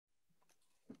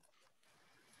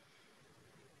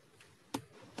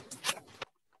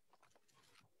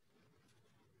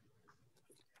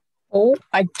Oh,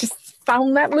 I just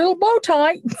found that little bow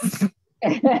tie.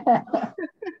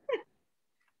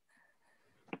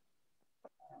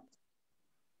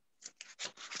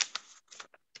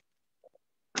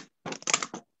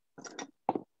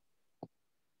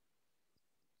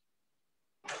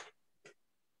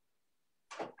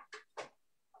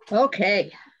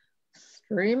 Okay,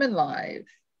 streaming live.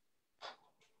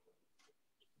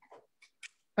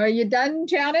 Are you done,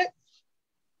 Janet?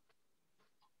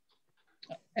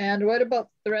 And what about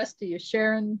the rest of you?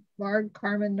 Sharon, Marg,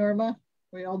 Carmen, Norma?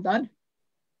 We all done?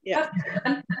 Yeah.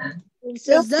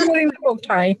 Just doing the bow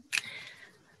tie.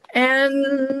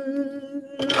 And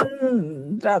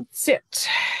that's it.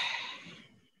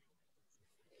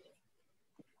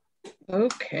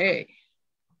 Okay.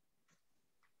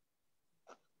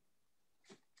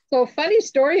 So funny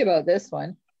story about this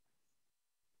one.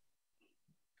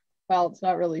 Well, it's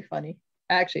not really funny.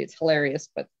 Actually, it's hilarious,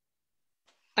 but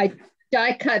I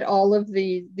die cut all of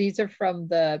these are from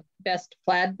the best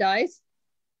plaid dies,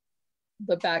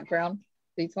 the background,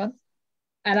 these ones.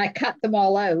 And I cut them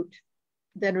all out,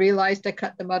 then realized I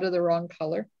cut them out of the wrong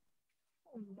color.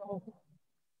 Oh, no.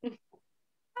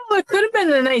 Well, it could have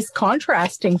been a nice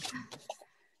contrasting.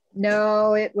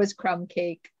 No, it was crumb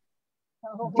cake.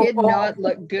 Oh. Did not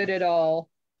look good at all.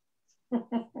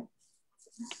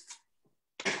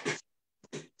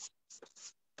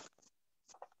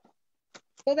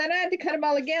 So then I had to cut them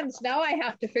all again. So now I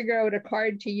have to figure out a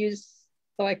card to use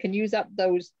so I can use up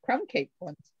those crumb cake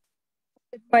ones.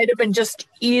 It might have been just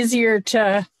easier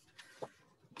to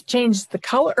change the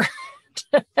color.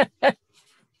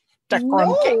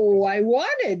 No, I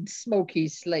wanted smoky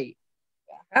slate.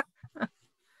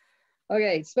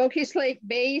 Okay, smoky slate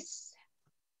base,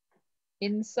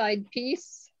 inside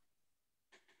piece.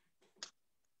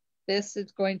 This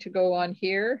is going to go on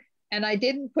here. And I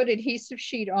didn't put adhesive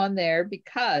sheet on there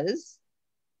because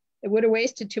it would have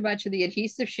wasted too much of the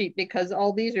adhesive sheet because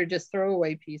all these are just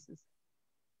throwaway pieces.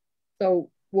 So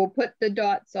we'll put the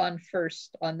dots on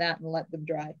first on that and let them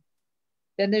dry.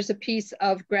 Then there's a piece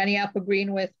of Granny Apple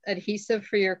Green with adhesive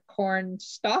for your corn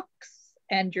stalks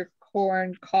and your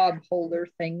corn cob holder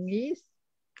thingies.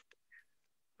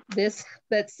 This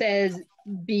that says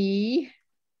B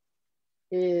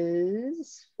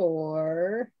is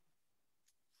for,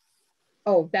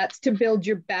 oh, that's to build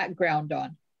your background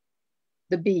on,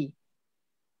 the B.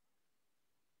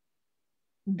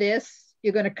 This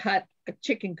you're going to cut a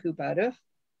chicken coop out of.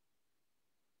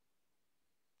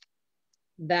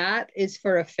 That is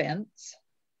for a fence.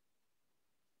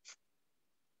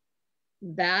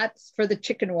 That's for the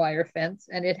chicken wire fence,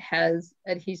 and it has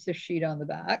adhesive sheet on the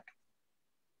back.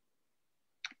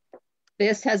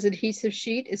 This has adhesive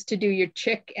sheet, is to do your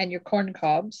chick and your corn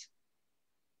cobs.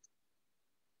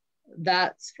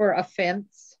 That's for a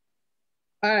fence.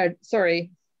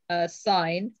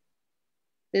 Sign.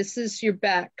 This is your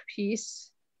back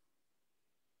piece.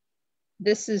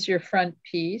 This is your front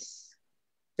piece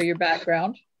for your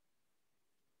background.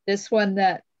 This one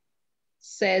that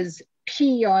says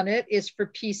P on it is for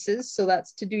pieces. So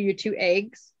that's to do your 2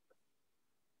 eggs.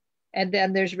 And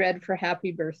then there's red for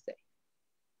happy birthday.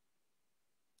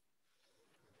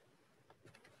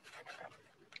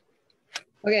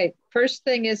 Okay, first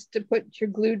thing is to put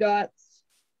your glue dots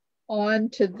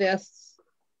onto this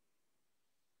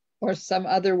or some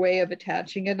other way of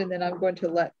attaching it. And then I'm going to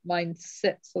let mine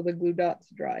sit so the glue dots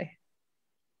dry.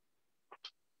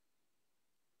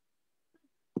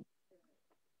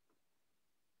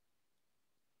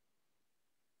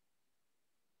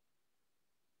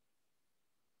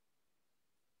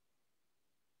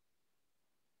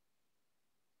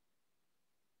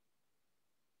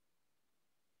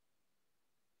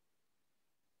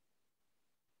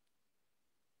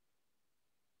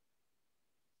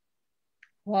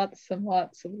 Lots and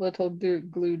lots of little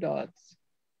glue dots.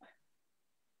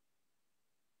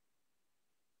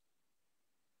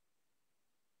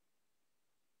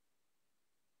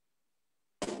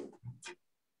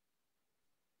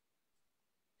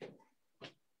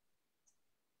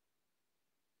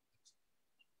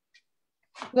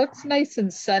 Looks nice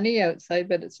and sunny outside,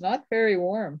 but it's not very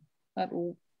warm. That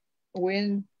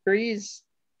wind, breeze,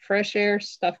 fresh air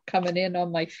stuff coming in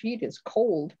on my feet is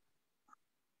cold.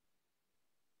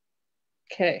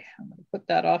 Okay, I'm going to put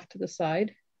that off to the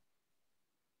side.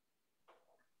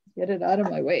 Get it out of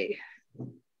my way.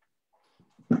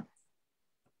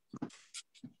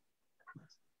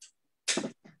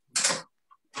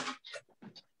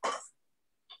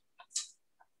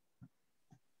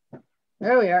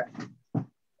 There we are.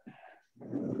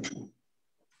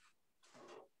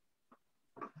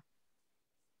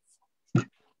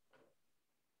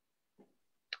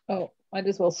 Oh, might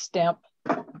as well stamp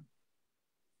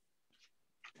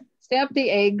stamp the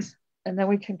eggs, and then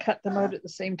we can cut them out at the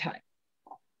same time.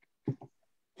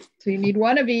 So you need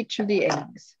one of each of the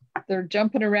eggs. They're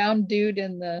jumping around, dude,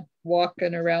 in the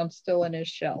walking around still in his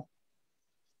shell.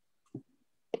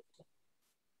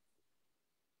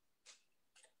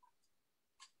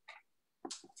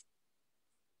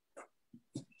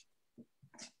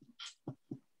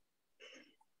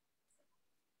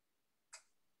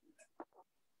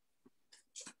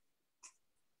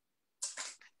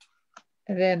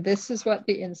 And then this is what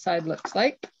the inside looks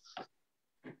like.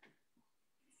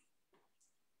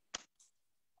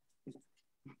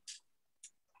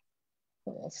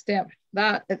 So I'll stamp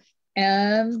that,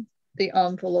 and the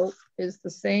envelope is the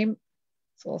same.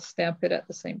 So I'll stamp it at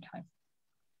the same time.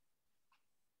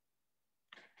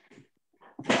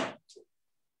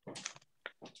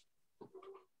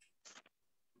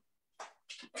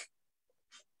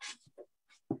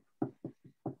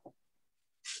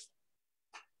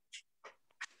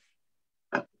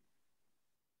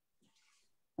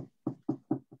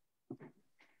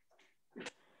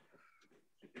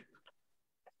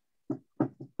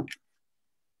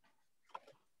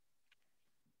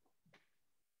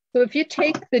 So if you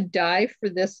take the die for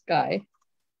this guy,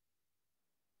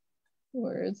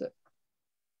 where is it?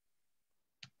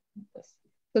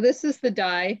 So this is the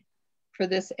die for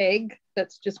this egg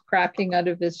that's just cracking out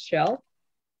of his shell.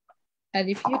 And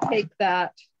if you take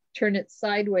that, turn it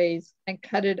sideways and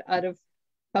cut it out of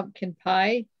pumpkin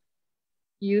pie,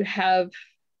 you have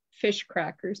fish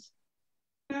crackers.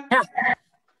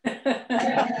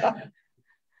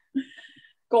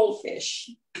 Goldfish.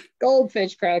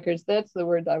 Goldfish crackers. That's the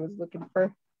word I was looking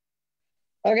for.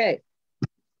 Okay.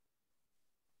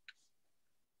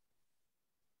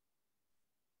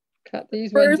 Cut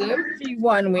these ones out. Birthday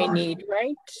one we need,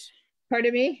 right?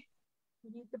 Pardon me?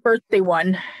 We need the birthday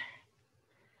one.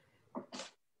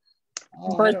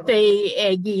 Oh, birthday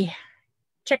eggy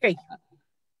chicky.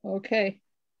 Okay.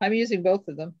 I'm using both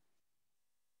of them.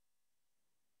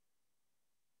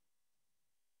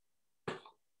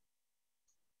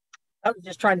 I was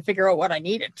just trying to figure out what I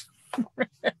needed.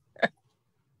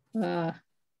 Yeah,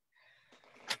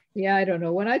 I don't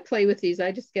know. When I play with these,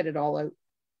 I just get it all out.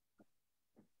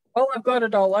 Well, I've got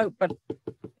it all out, but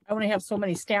I only have so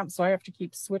many stamps, so I have to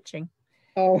keep switching.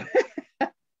 Oh,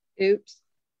 oops.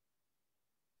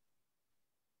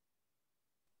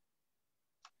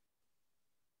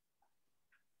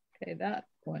 Okay, that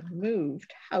one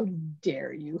moved. How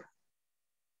dare you?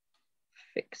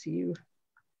 Fix you.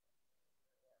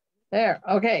 There,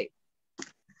 okay.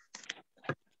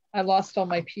 I lost all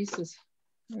my pieces.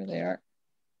 Where they are.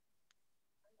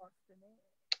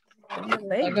 I'm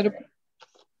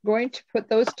going to put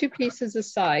those two pieces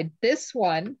aside. This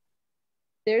one,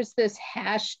 there's this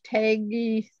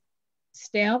hashtaggy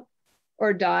stamp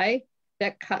or die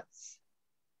that cuts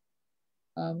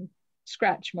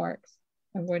scratch marks.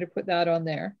 I'm going to put that on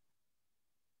there.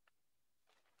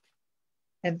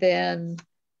 And then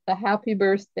the happy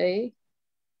birthday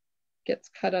gets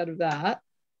cut out of that.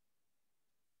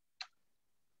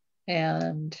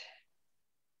 And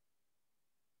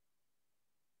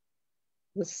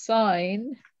the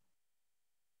sign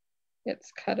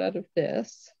gets cut out of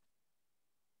this.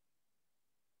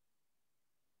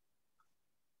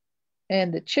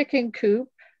 And the chicken coop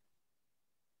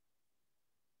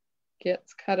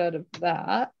gets cut out of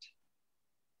that.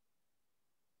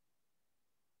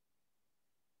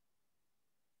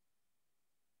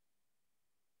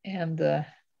 And the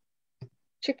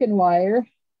chicken wire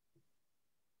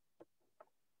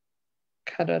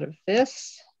cut out of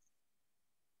this.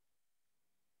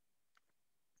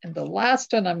 And the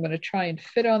last one I'm going to try and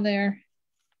fit on there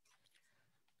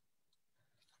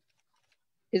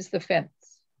is the fence.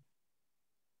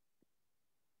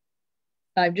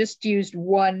 I've just used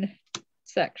one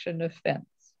section of fence.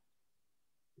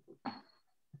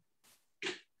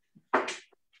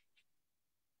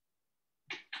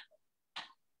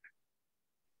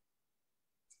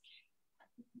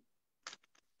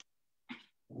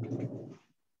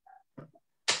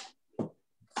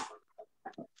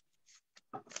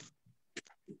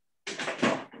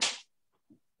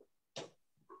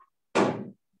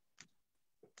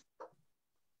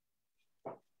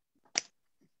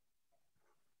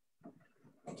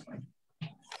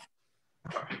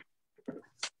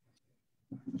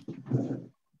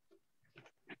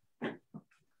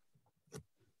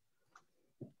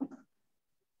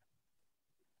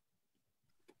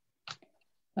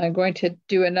 I'm going to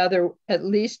do at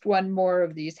least one more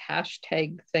of these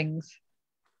hashtag things.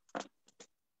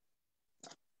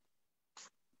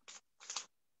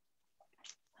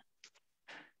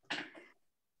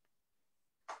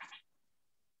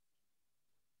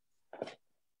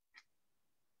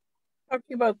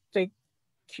 talking about the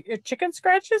chicken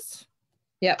scratches?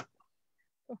 Yep.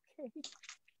 Okay.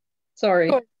 Sorry.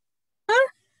 Good. Huh?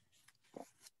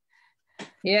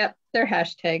 Yep, they're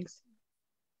hashtags,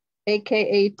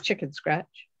 aka chicken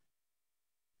scratch.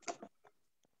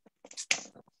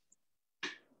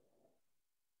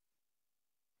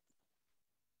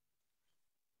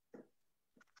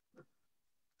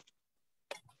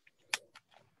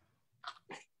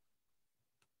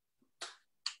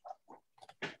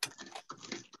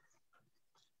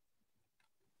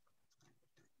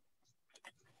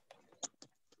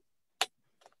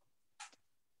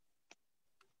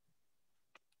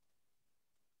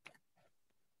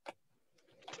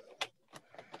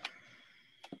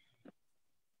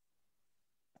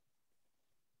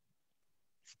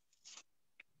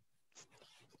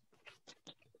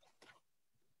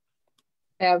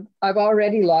 I've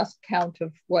already lost count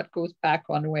of what goes back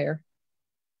on where.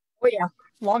 Oh yeah,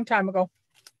 long time ago.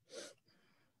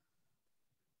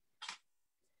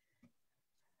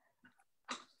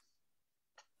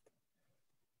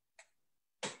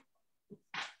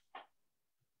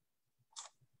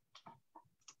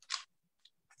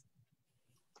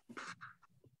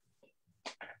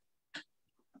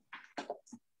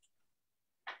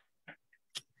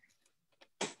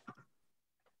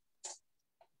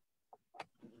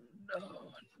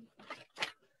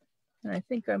 And I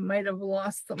think I might have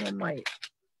lost some of my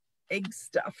egg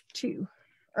stuff too.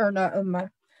 Or not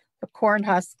the corn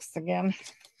husks again.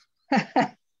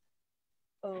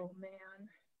 Oh man.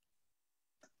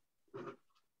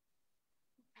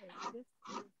 Okay,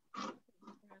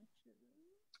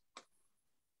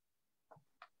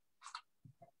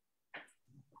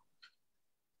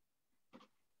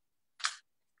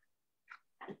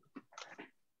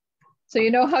 So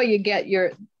you know how you get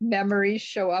your memories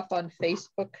show up on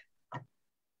Facebook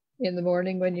in the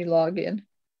morning when you log in?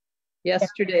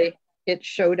 Yesterday, it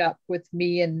showed up with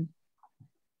me in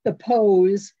the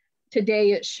pose.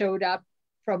 Today, it showed up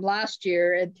from last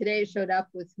year, and today it showed up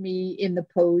with me in the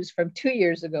pose from 2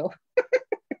 years ago.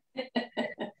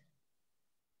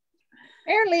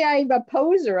 Apparently, I'm a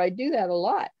poser. I do that a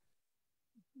lot.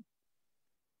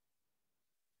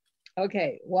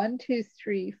 Okay, 1, 2,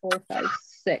 3, 4, 5,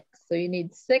 6. So you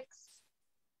need 6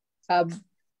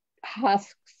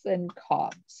 husks and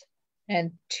cobs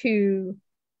and 2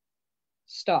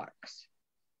 stalks.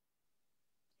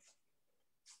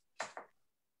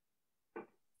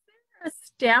 a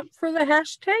stamp for the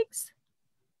hashtags?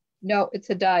 No, it's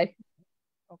a die.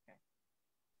 Okay.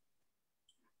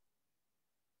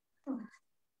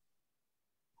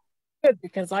 Good,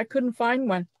 because I couldn't find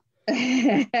one.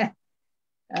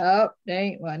 Oh, there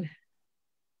ain't one.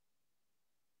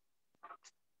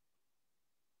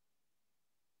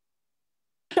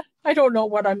 I don't know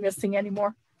what I'm missing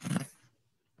anymore.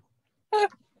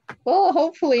 Well,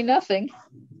 hopefully nothing.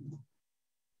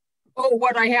 Oh,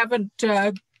 what I haven't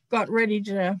got ready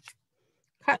to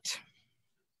cut.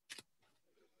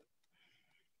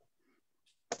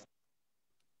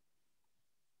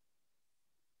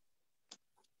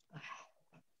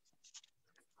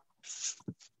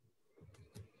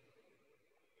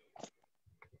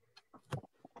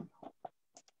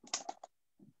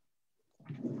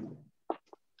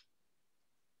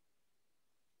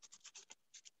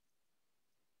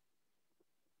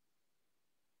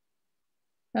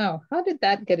 Oh, how did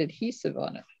that get adhesive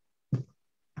on it?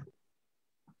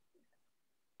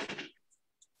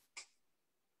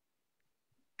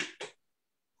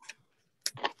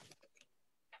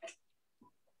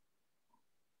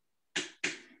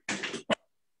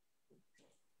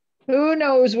 Who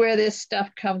knows where this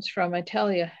stuff comes from, I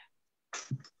tell you.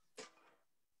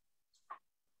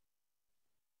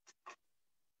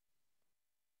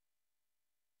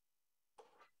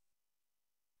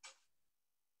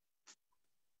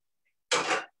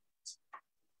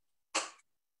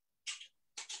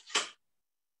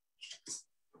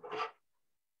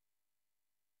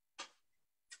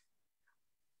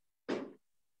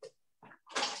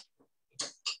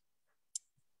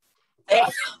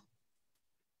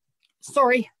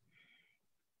 Sorry.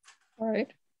 All right.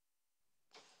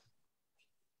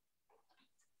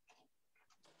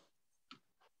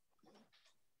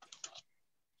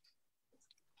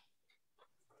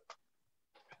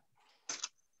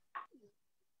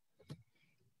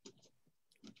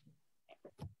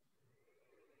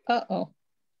 Uh-oh.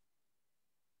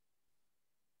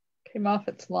 Came off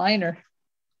its liner.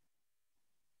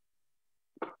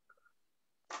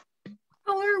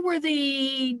 Color were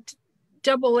the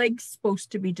double eggs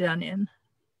supposed to be done in?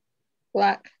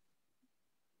 Black.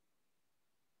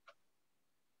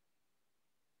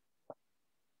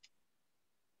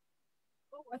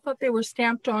 Oh, I thought they were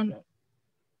stamped on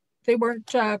They weren't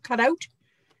cut out?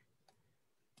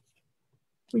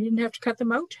 We didn't have to cut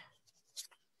them out?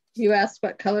 You asked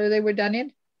what color they were done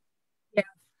in? Yeah,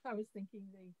 I was thinking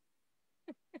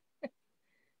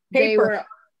they were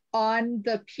on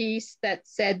the piece that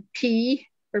said P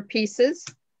for pieces.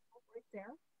 Right there.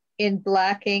 In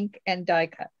black ink and die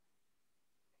cut.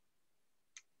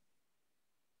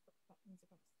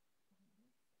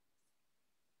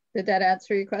 Did that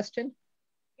answer your question?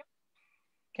 Yep.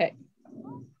 Okay.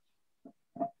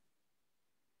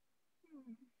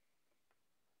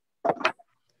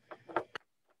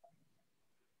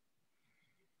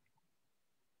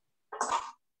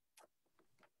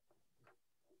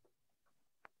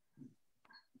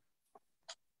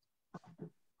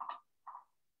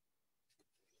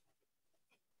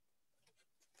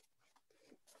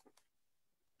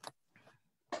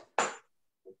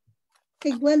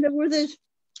 Hey, Glenda, were the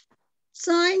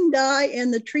sign die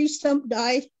and the tree stump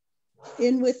die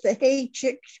in with the hay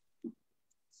chick?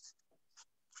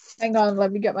 Hang on,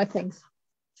 let me get my things.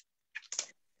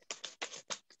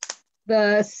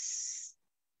 The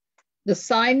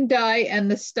sign die and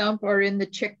the stump are in the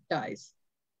chick dies.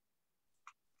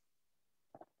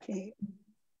 Okay.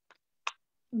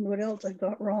 And what else I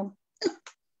got wrong?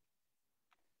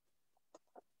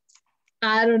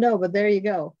 I don't know, but there you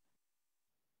go.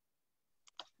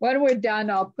 When we're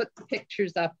done, I'll put the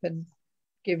pictures up and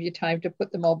give you time to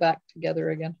put them all back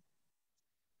together again.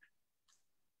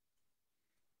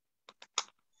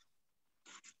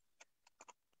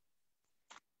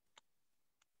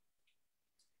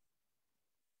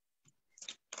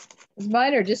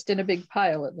 Mine are just in a big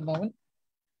pile at the moment.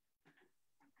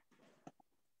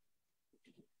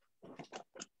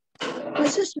 My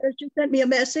sister just sent me a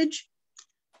message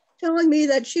telling me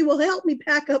that she will help me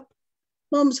pack up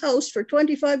Mom's house for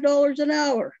 $25 an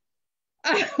hour.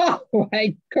 Oh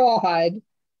my God.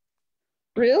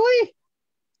 Really?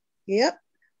 Yep.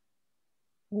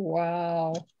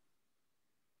 Wow.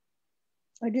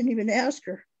 I didn't even ask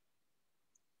her.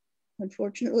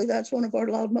 Unfortunately, that's one of our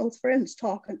loudmouth friends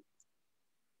talking.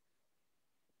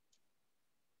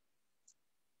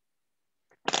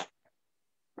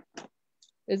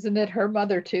 Isn't it her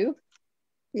mother too?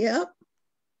 Yep.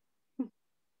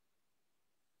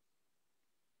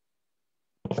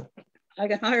 I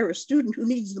can hire a student who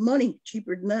needs the money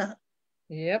cheaper than that.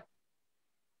 Yep.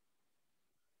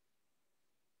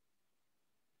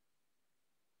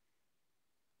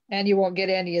 And you won't get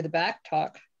any of the back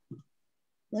talk.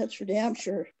 That's for damn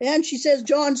sure. And she says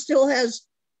John still has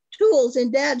tools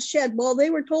in Dad's shed. Well,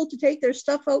 they were told to take their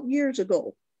stuff out years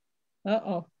ago.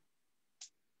 Uh-oh.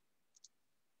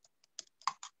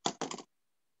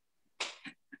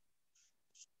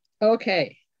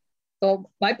 Okay.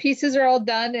 So my pieces are all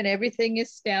done and everything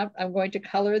is stamped. I'm going to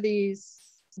color the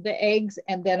eggs,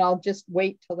 and then I'll just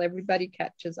wait till everybody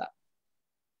catches up.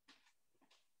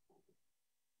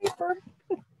 Paper.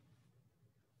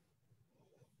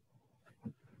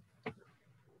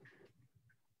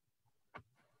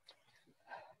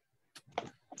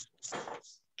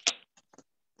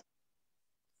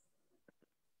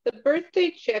 The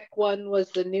birthday check one was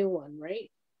the new one,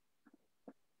 right?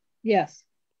 Yes.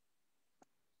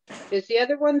 Is the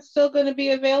other one still going to be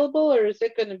available, or is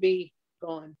it going to be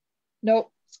gone?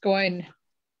 Nope, it's going.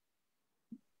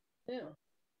 Yeah.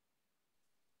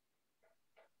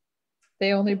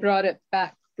 They only brought it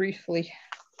back briefly.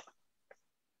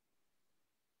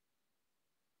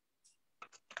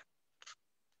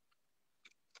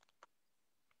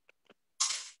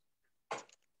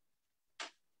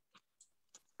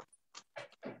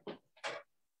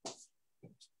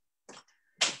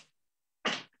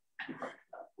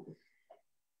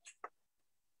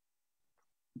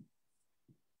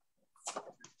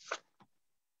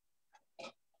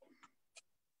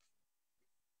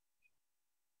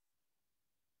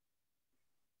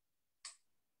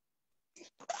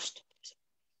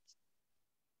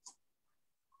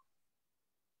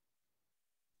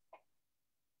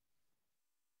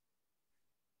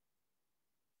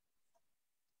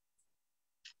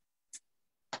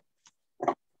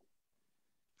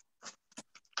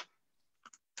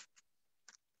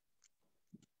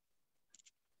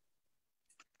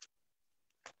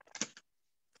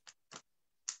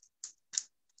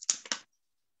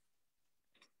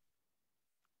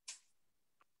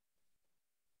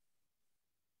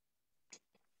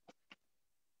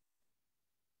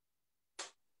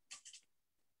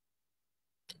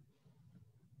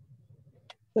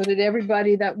 So did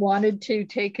everybody that wanted to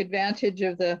take advantage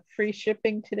of the free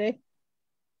shipping today?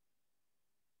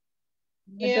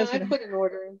 Yeah, I put an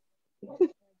order in.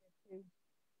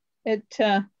 It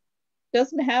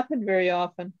doesn't happen very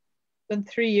often. been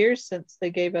 3 years since they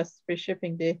gave us free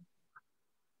shipping day.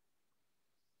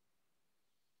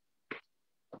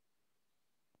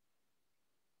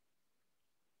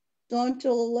 On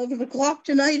till 11 o'clock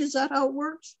tonight. Is that how it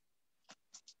works?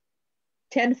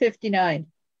 10:59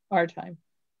 our time.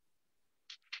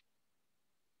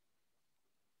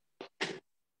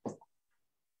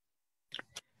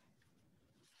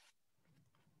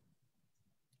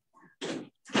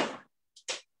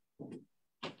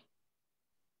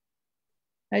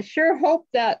 I sure hope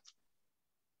that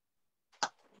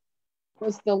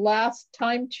was the last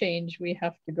time change we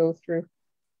have to go through.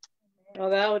 Oh,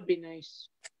 that would be nice.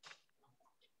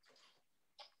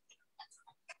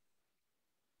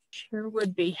 Sure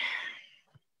would be.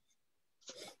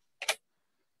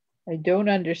 I don't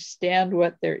understand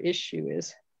what their issue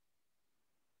is.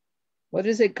 What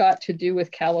has it got to do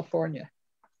with California?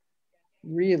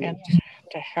 Really? And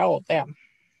to hell with them.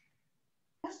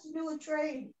 It has to do with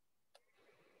trade.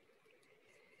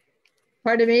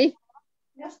 Pardon me?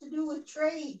 It has to do with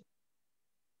trade.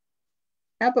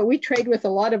 Yeah, but we trade with a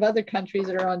lot of other countries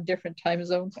that are on different time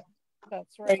zones.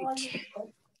 That's right.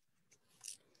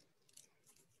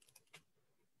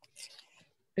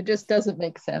 It just doesn't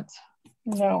make sense.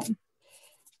 No.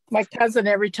 My cousin,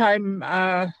 every time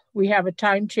we have a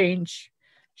time change,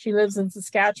 she lives in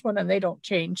Saskatchewan and they don't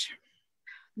change.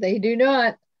 They do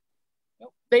not.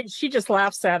 She just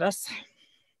laughs at us.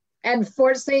 And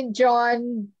Fort St.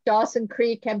 John, Dawson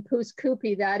Creek, and Pouce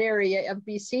Coupe, that area of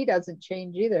BC doesn't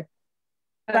change either.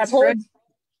 That whole,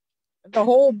 the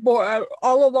whole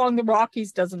all along the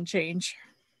Rockies doesn't change.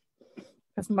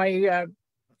 Because my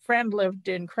friend lived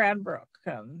in Cranbrook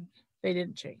and they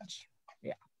didn't change.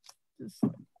 Yeah.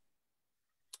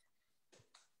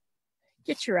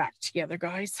 Get your act together,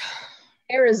 guys.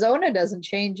 Arizona doesn't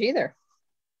change either.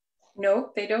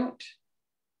 No, they don't.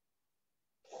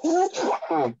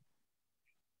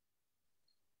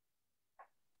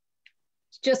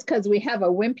 It's just because we have a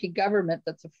wimpy government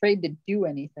that's afraid to do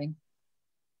anything.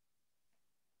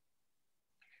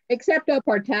 Except up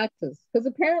our taxes. Because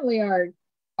apparently our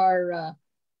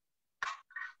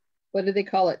what do they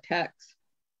call it, tax?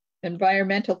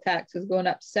 Environmental tax is going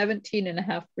up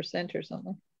 17.5% or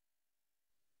something.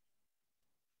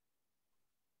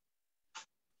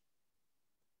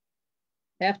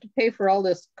 They have to pay for all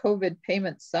this COVID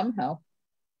payments somehow.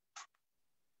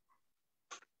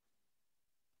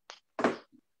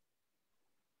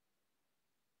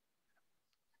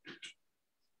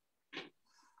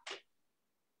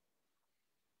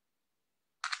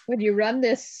 When you run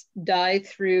this die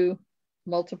through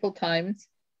multiple times,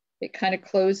 it kind of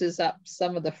closes up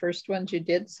some of the first ones you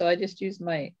did. So I just use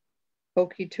my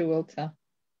pokey tool to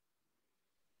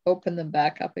open them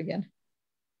back up again.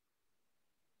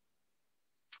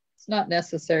 It's not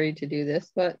necessary to do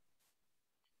this, but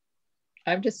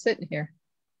I'm just sitting here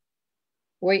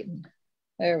waiting.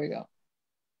 There we go.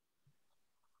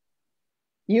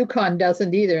 Yukon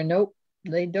doesn't either. Nope,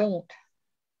 they don't.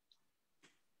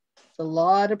 There's a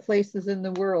lot of places in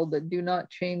the world that do not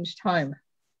change time.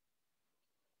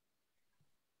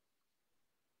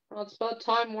 Well, it's about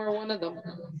time we're one of them.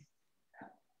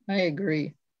 I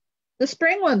agree. The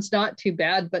spring one's not too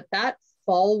bad, but that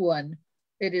fall one,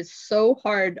 it is so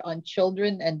hard on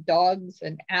children and dogs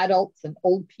and adults and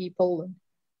old people. And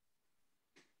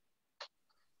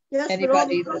Yes,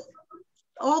 anybody. but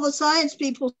all the science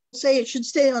people say it should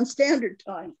stay on standard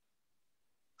time.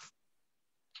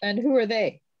 And who are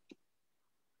they?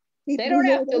 They don't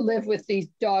have to live with these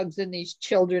dogs and these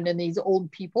children and these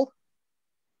old people.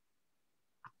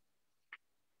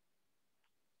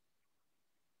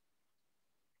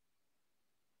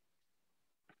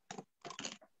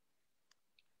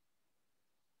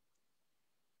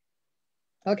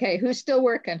 Okay, who's still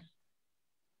working?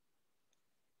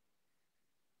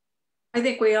 I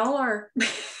think we all are.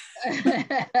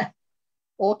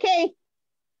 Okay.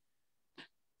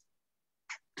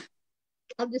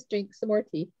 I'll just drink some more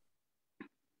tea.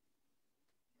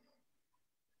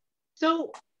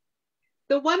 So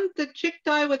the chick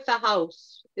die with the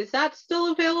house, is that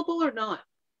still available or not?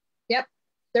 Yep,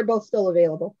 they're both still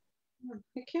available.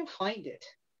 I can't find it.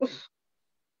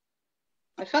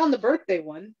 I found the birthday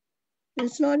one.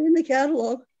 It's not in the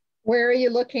catalog. Where are you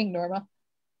looking, Norma?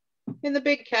 In the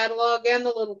big catalog and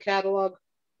the little catalog.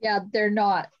 Yeah, they're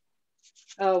not.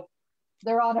 Oh.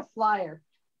 They're on a flyer.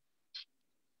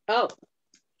 Oh.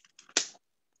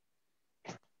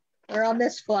 They're on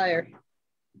this flyer.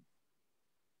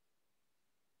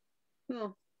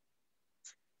 Oh.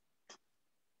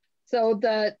 So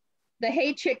the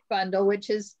Hey Chick bundle, which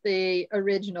is the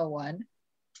original one,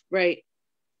 right,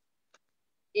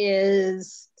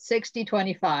 is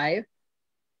 $60.25,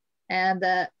 and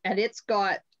it's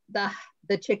got the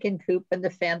chicken coop and the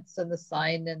fence and the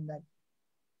sign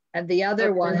and the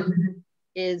other one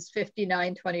is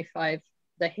 $59.25,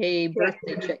 the hay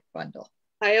birthday chick bundle.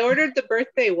 I ordered the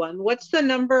birthday one. What's the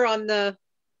number on the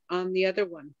other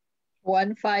one?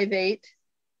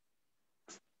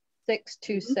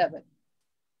 158627.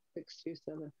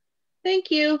 627.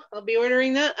 Thank you. I'll be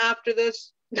ordering that after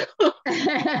this.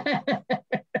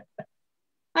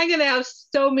 I'm gonna have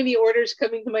so many orders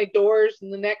coming to my doors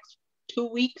in the next 2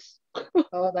 weeks.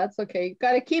 Oh, that's okay.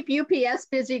 Got to keep UPS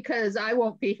busy because I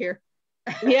won't be here.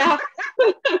 Yeah.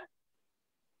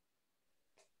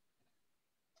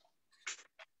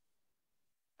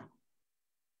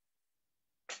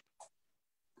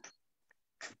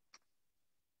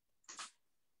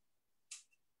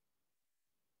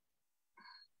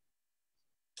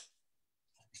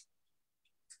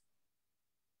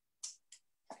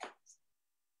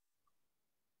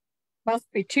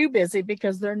 Must be too busy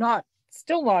because they're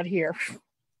still not here.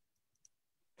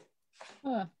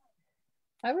 Huh.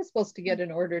 I was supposed to get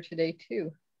an order today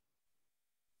too.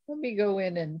 Let me go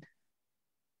in and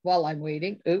while I'm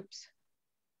waiting,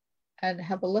 and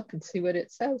have a look and see what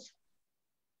it says.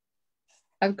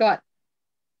 I've got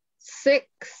 6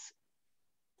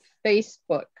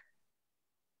 Facebook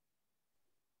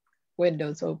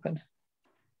windows open.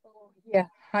 Yeah,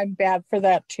 I'm bad for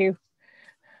that too.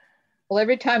 Well,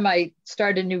 every time I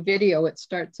start a new video, it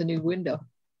starts a new window.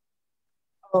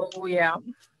 Oh, yeah.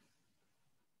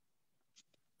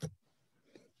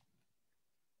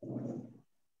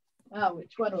 Oh,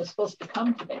 which one was supposed to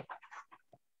come today?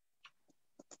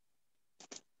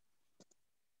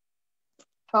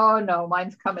 Oh, no,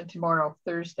 mine's coming tomorrow,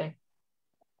 Thursday.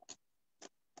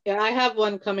 Yeah, I have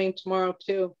one coming tomorrow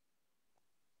too.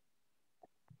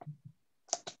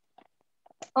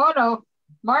 Oh, no.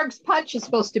 Marg's Punch is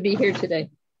supposed to be here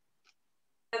today.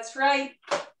 That's right.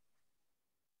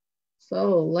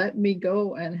 So let me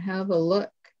go and have a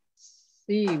look,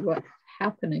 see what's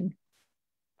happening.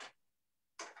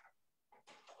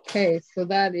 Okay, so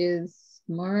that is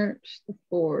March the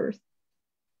 4th,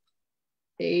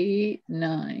 8,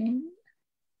 9.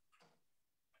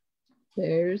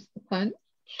 There's the punch.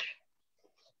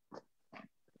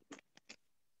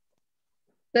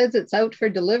 Says it's out for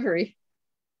delivery.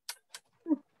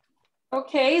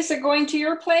 Okay, is it going to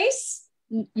your place?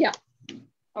 Yeah.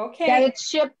 Okay. Yeah, it's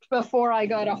shipped before I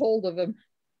got a hold of him.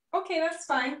 Okay, that's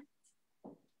fine.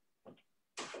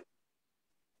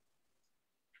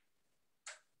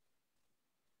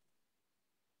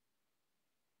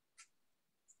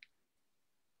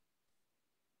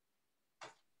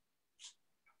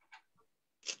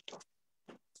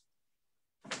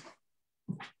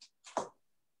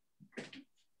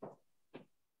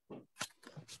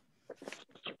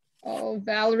 Oh,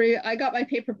 Valerie, I got my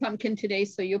paper pumpkin today,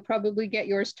 so you'll probably get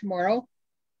yours tomorrow.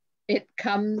 It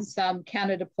comes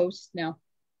Canada Post now.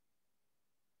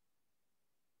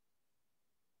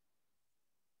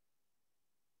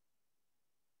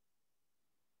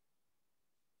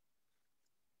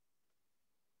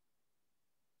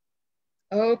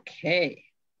 Okay.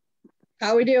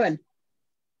 How are we doing?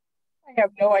 I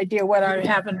have no idea what I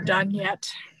haven't done yet.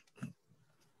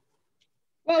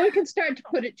 Well, we can start to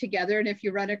put it together, and if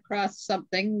you run across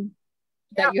something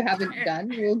that you haven't done,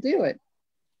 we'll do it.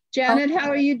 Janet, how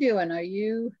are you doing? Are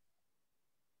you?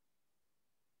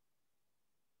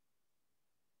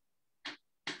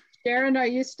 Sharon, are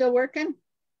you still working?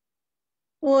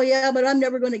 Well, yeah, but I'm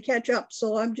never going to catch up.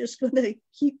 So I'm just going to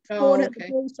keep going at the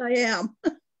pace I am.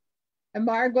 And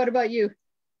Marg, what about you?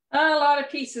 A lot of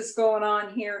pieces going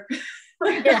on here.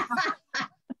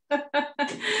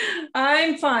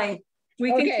 I'm fine. We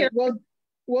can Okay,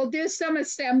 we'll do some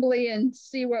assembly and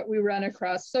see what we run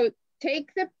across. So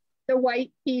take the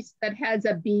white piece that has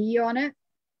a bee on it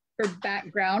for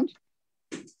background.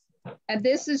 And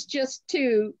this is just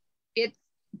to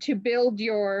build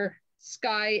your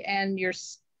sky and your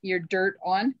dirt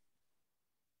on.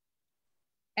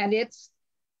 And it's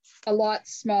a lot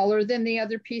smaller than the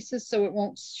other pieces, so it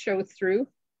won't show through.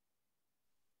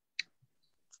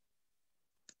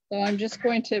 So I'm just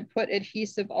going to put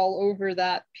adhesive all over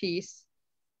that piece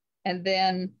and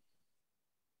then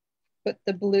put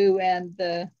the blue and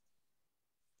the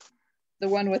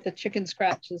one with the chicken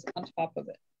scratches on top of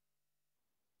it.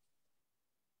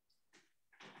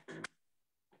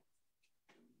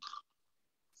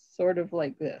 Sort of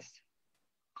like this.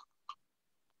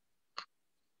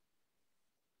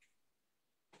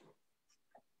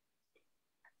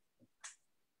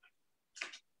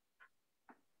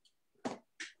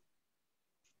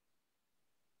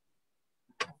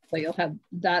 So you'll have,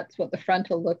 that's what the front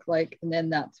will look like, and then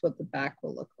that's what the back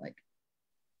will look like.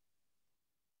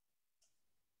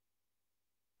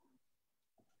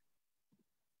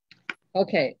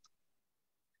 Okay.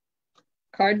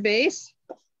 Card base.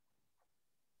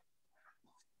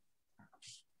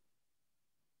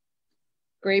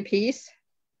 Gray piece.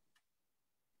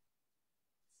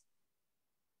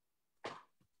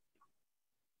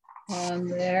 On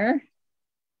there.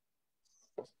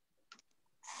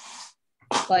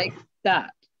 Like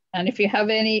that. And if you have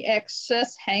any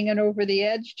excess hanging over the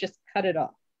edge, just cut it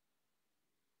off.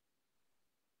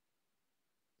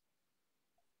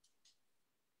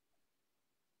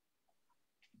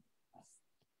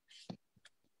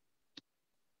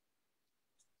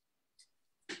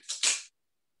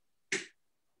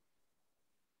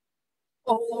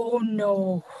 Oh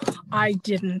no, I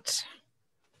didn't.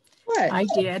 What? I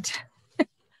did.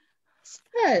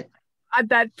 What?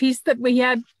 That piece that we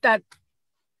had, that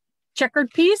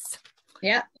checkered piece,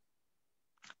 Yeah.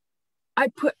 I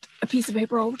put a piece of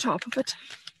paper over top of it.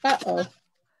 Uh-oh.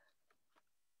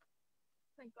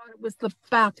 Thank God it was the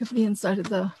back of the inside of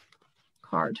the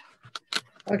card.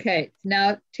 Okay,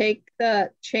 now take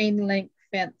the chain link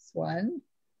fence one.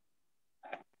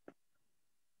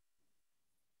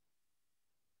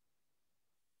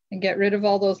 And get rid of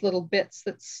all those little bits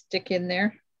that stick in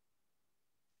there.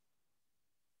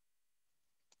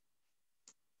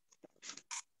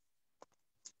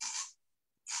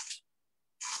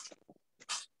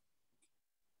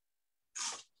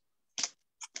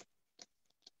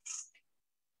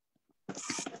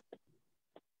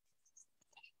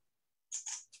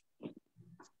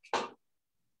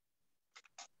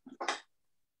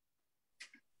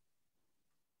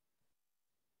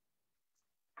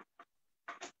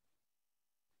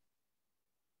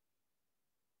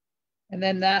 And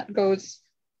then that goes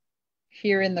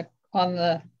here in the on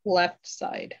the left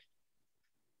side.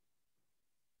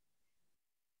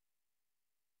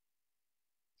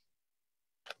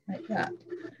 Like that.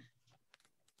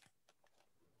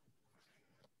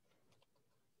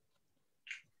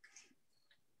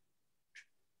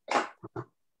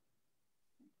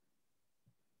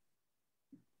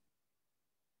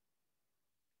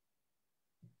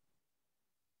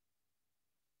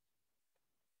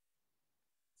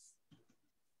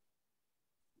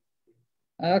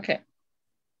 Okay.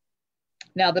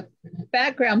 Now the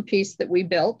background piece that we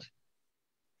built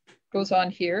goes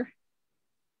on here.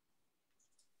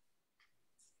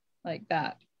 Like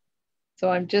that. So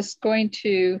I'm just going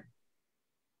to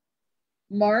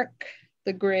mark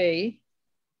the gray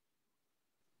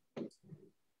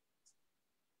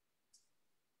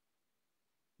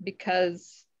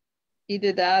because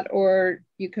either that or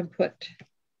you can put,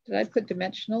 did I put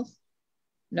dimensionals?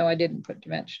 No, I didn't put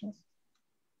dimensionals.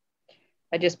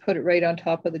 I just put it right on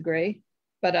top of the gray,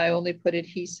 but I only put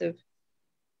adhesive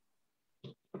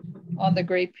on the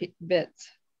gray bits.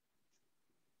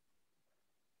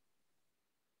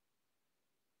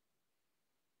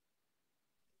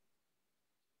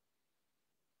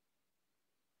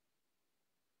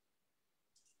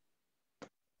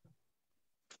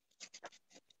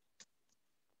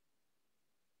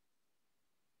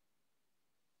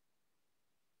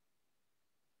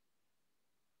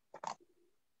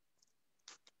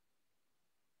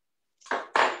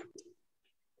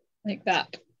 Like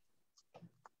that.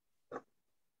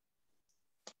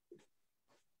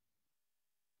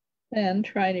 Then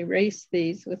try and erase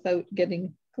these without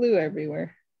getting glue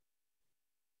everywhere.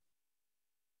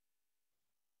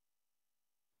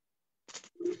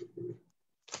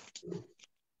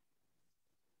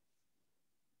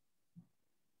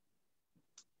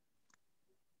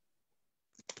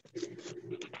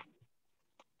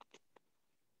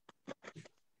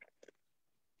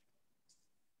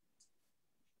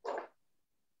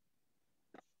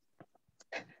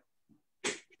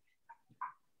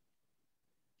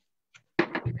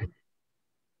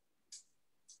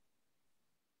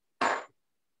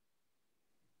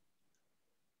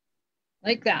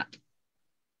 Like that.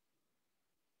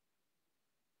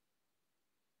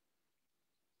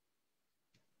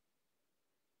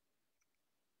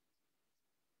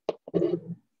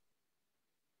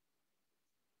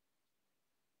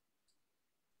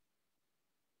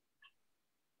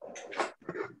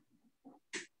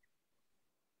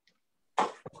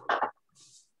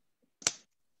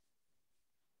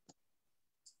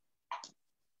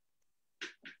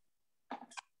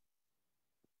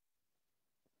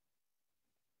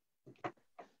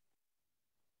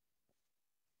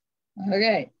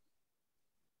 Okay.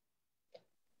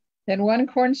 Then one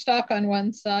corn stalk on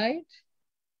one side.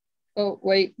 Oh,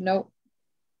 wait, no.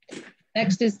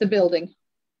 Next is the building.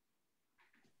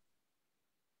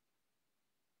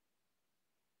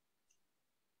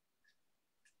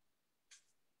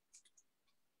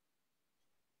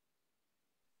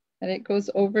 And it goes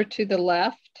over to the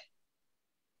left.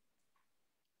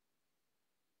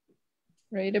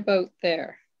 right about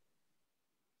there.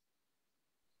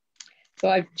 So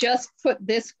I've just put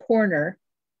this corner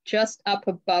just up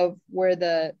above where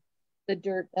the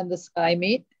dirt and the sky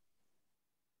meet.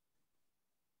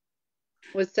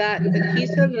 Was that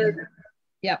adhesive or?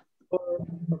 Yeah. Or,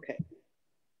 okay.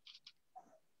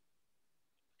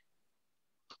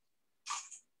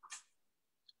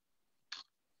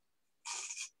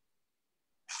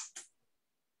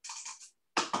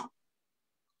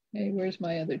 Hey, where's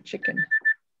my other chicken?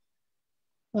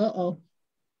 Uh-oh,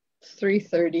 it's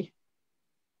 3:30.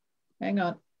 Hang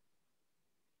on.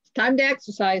 It's time to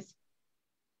exercise.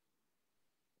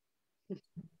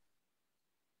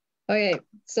 Okay,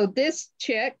 so this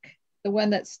chick, the one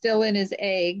that's still in his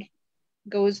egg,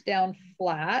 goes down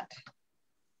flat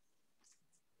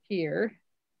here.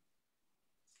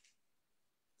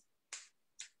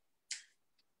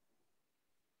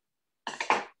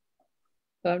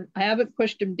 So I haven't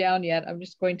pushed him down yet. I'm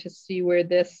just going to see where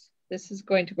this is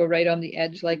going to go right on the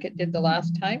edge like it did the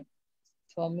last time.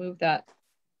 So I'll move that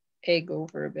egg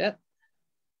over a bit.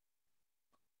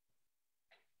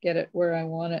 Get it where I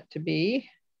want it to be.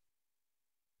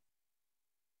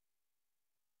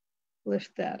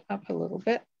 Lift that up a little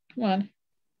bit. Come on.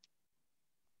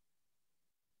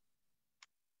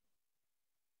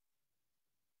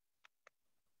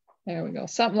 There we go,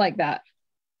 something like that.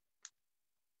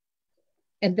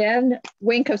 And then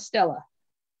wink of Stella,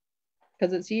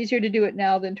 because it's easier to do it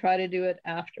now than try to do it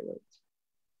afterwards.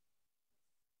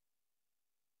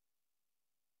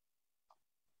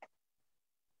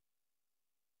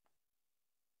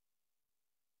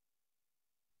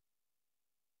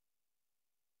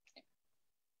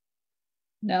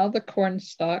 Now the corn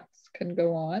stalks can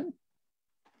go on.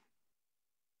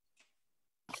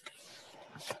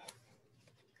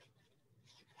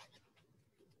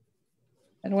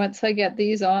 And once I get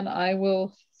these on, I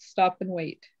will stop and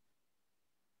wait.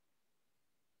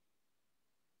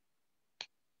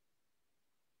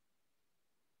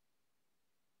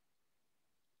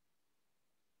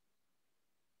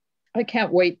 I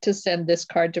can't wait to send this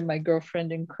card to my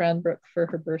girlfriend in Cranbrook for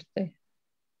her birthday.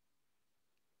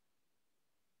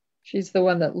 She's the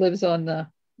one that lives on the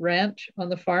ranch, on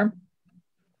the farm.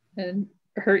 And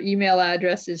her email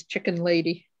address is Chicken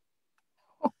Lady.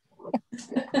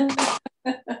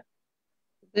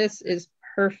 This is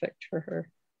perfect for her.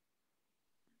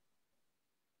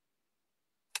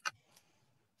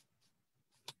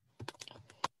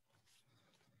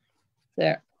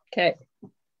 There, okay.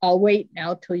 I'll wait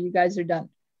now till you guys are done.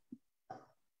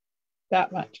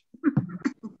 That much.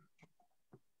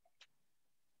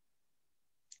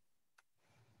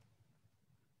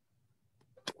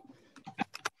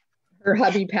 Her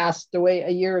hubby passed away a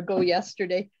year ago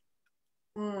yesterday.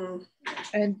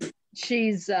 And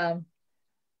she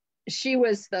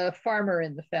was the farmer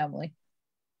in the family.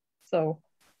 So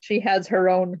she has her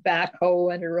own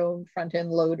backhoe and her own front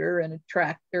end loader and a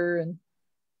tractor, and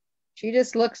she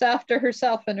just looks after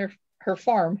herself and her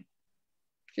farm.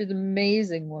 She's an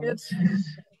amazing woman. It's,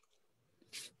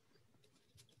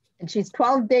 And she's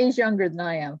 12 days younger than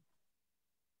I am.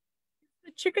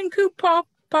 the chicken coop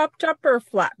popped up or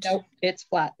flat? Nope, it's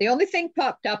flat. The only thing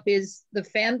popped up is the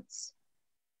fence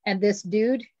and this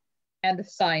dude and the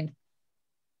sign.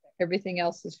 Everything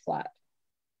else is flat.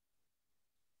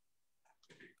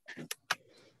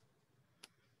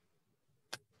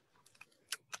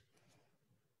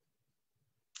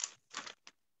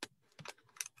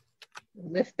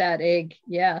 Lift that egg.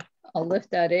 Yeah, I'll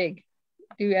lift that egg.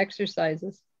 Do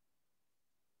exercises.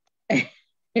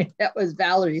 That was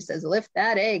Valerie says, lift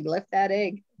that egg, lift that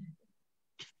egg.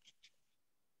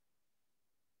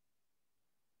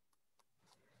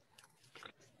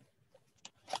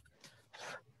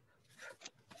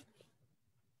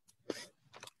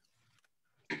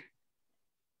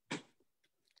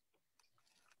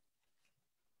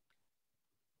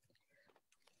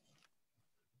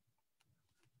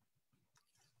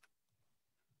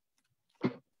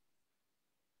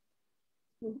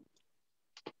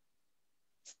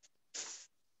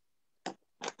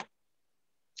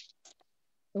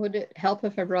 Would it help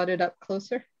if I brought it up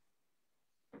closer?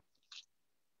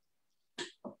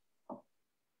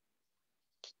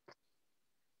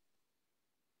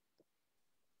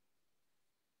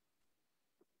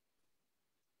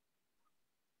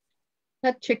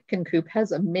 That chicken coop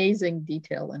has amazing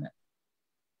detail in it.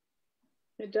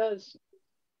 It does.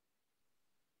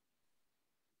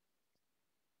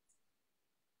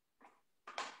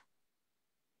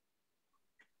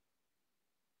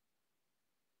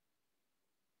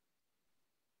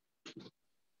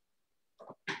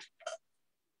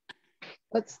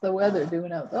 What's the weather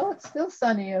doing out? Oh, it's still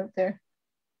sunny out there.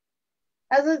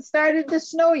 Hasn't started to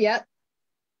snow yet.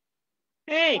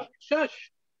 Hey,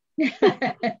 shush. It's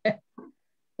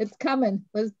coming.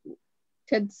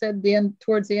 Ted said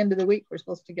towards the end of the week we're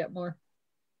supposed to get more.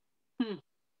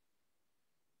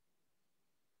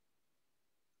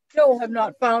 Still have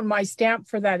not found my stamp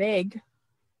for that egg.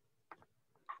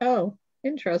 Oh,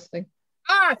 interesting.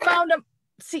 Ah, I found him.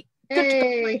 See. Good to go.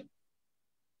 Hey.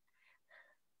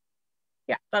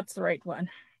 Yeah, that's the right one.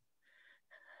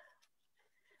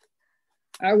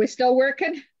 Are we still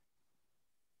working?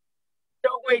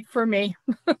 Don't wait for me.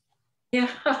 Yeah,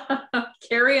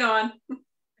 carry on.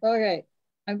 Okay,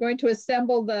 I'm going to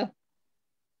assemble the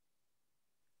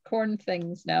corn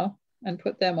things now and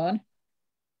put them on.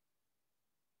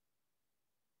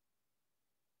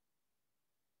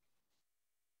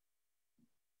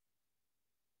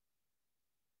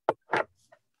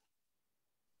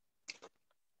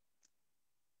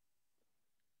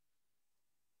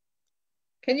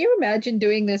 Can you imagine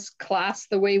doing this class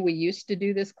the way we used to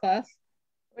do this class?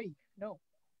 Wait, no.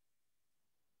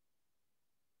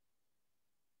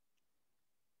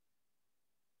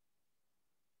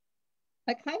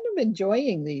 I kind of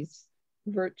enjoying these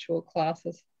virtual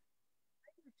classes.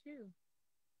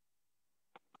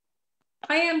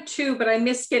 I am too, but I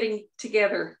miss getting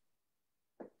together.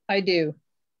 I do,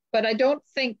 but I don't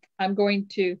think I'm going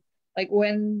to, like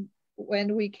when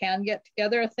we can get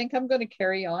together, I think I'm going to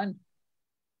carry on.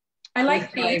 I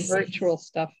like my these. virtual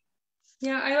stuff.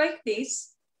 Yeah, I like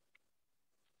these.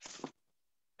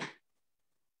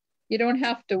 You don't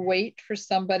have to wait for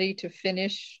somebody to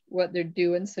finish what they're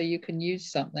doing so you can use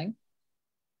something.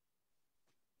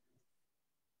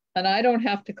 And I don't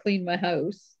have to clean my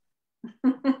house.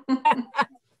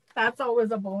 That's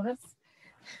always a bonus.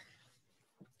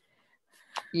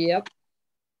 Yep.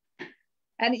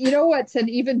 And you know what's an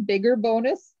even bigger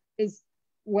bonus is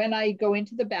when I go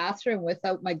into the bathroom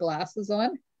without my glasses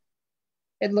on,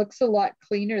 it looks a lot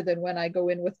cleaner than when I go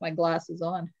in with my glasses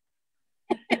on.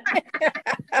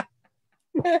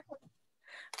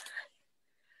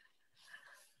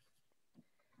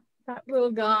 That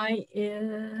little guy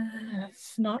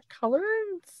is not colored,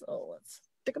 so let's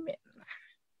stick him in.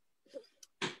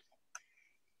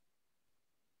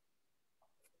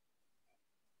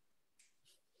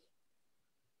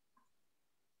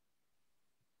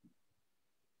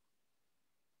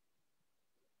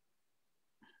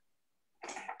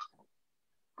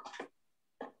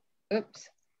 Oops.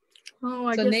 Oh,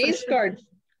 I So guess Nays guard.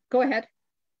 Go ahead.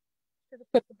 should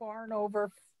have put the barn over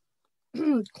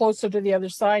closer to the other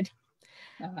side.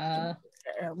 I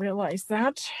realize that.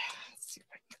 Let's see if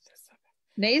I can get this up.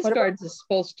 Nays guards is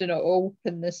supposed to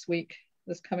open this week,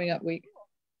 this coming up week.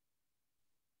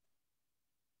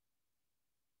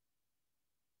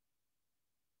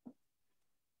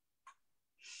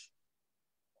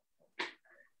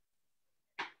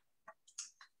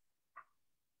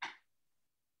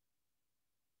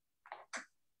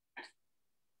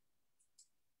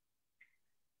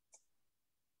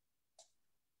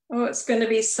 Oh, it's going to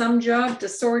be some job to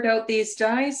sort out these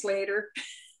dies later.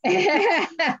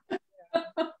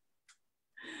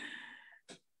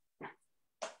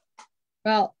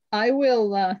 Well, I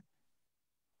will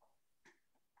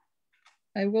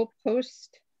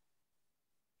post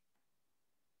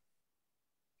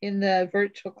in the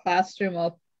virtual classroom.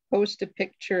 I'll post a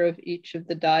picture of each of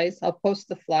the dies. I'll post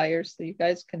the flyers so you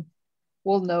guys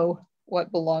will know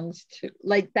what belongs to,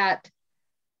 like that.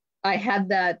 I had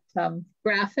that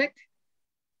graphic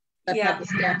that had the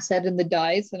stamp set and the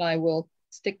dies, and I will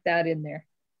stick that in there.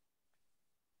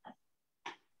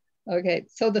 Okay,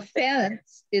 so the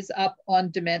fence is up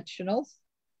on dimensionals.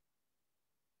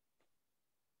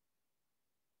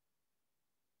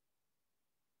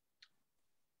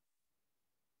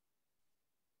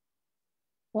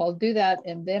 Well, I'll do that,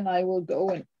 and then I will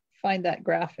go and find that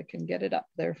graphic and get it up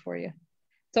there for you.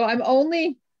 So I'm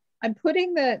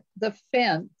putting the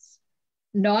fence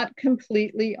not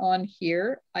completely on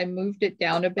here. I moved it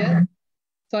down a bit.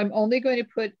 So I'm only going to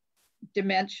put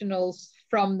dimensionals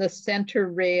from the center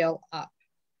rail up.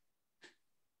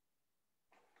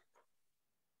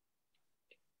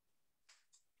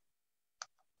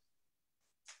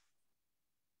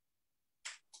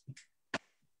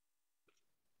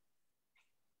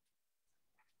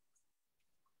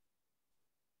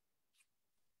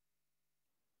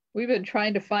 We've been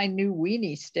trying to find new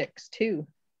weenie sticks too.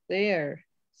 They are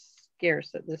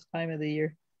scarce at this time of the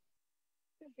year.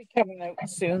 They'll be coming out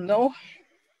soon though.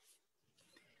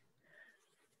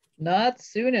 Not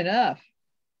soon enough.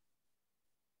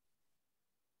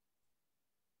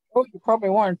 Oh, you probably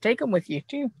want to take them with you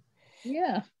too.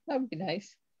 Yeah, that would be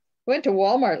nice. Went to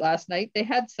Walmart last night. They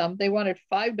had some. They wanted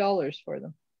 $5 for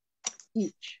them.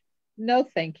 each. No,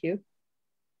 thank you.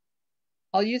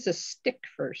 I'll use a stick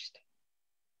first.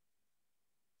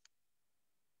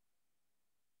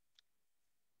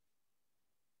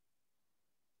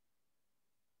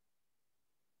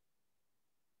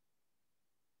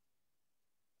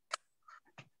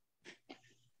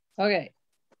 Okay.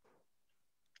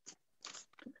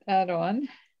 Put that on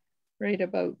right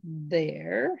about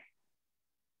there.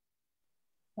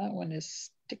 That one is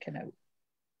sticking out.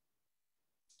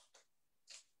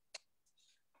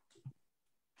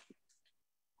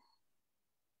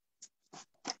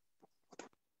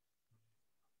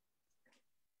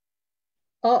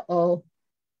 Uh-oh.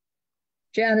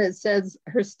 Janet says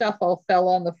her stuff all fell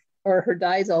on the, or her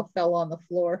dyes all fell on the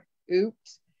floor.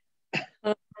 Oops.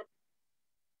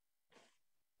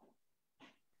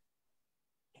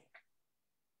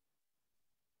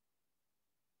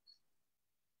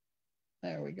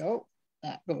 There we go.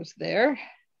 That goes there.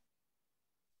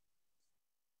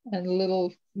 And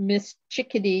little Miss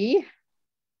Chickadee.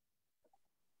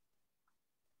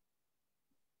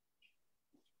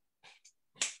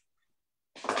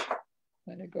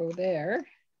 Gonna go there.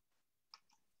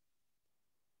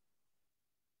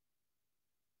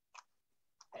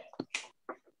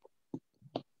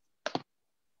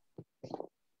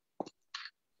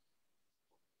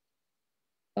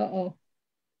 Uh-oh.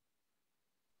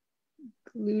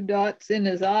 Glue dots in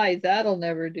his eyes. That'll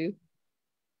never do.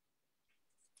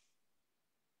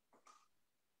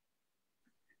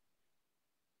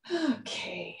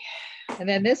 Okay. And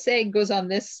then this egg goes on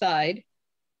this side,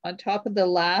 on top of the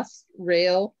last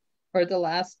rail or the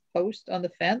last post on the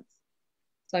fence.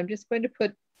 So I'm just going to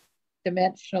put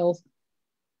dimensionals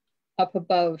up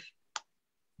above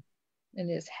in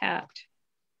his hat.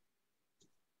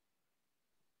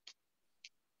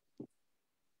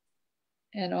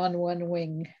 And on one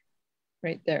wing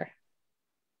right there.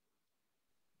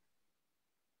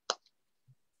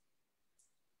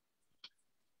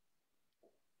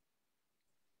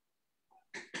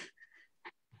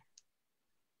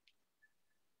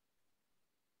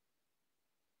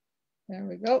 There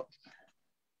we go.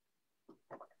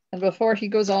 And before he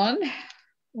goes on,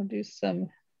 we'll do some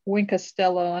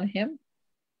Winkastella on him.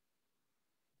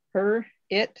 Her,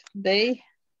 it, they.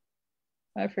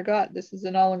 I forgot, this is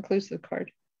an all-inclusive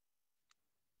card.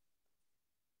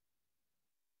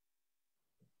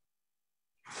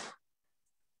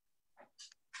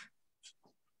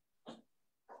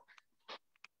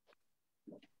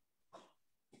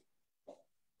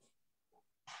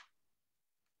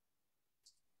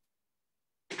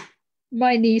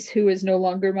 My niece, who is no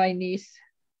longer my niece,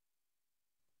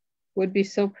 would be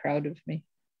so proud of me.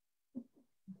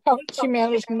 How did she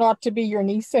manage not to be your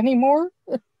niece anymore?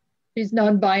 She's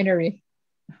non-binary.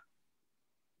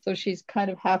 So she's kind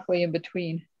of halfway in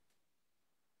between.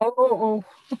 Oh,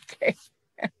 okay.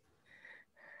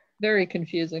 Very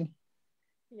confusing.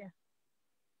 Yeah.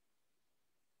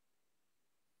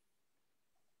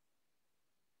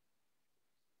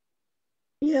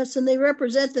 Yes, and they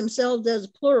represent themselves as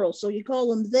plural, so you call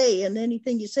them they, and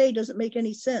anything you say doesn't make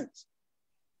any sense.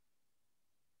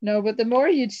 No, but the more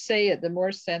you say it, the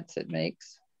more sense it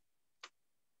makes.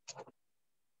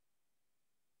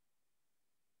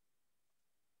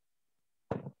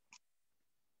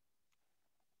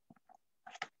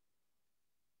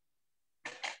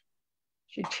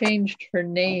 She changed her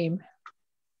name.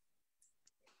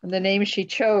 And the name she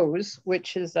chose,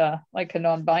 which is like a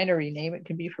non-binary name, it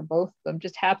can be for both of them,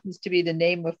 just happens to be the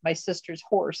name of my sister's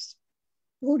horse.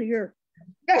 Oh dear.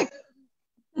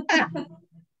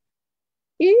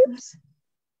 Oops.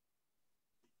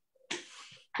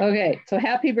 Okay, so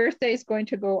happy birthday is going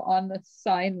to go on the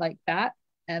sign like that,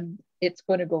 and it's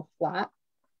going to go flat.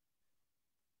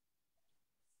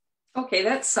 Okay,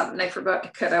 that's something I forgot to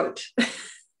cut out.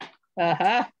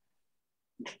 Uh-huh.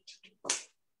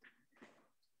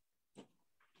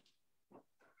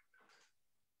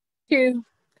 You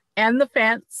and the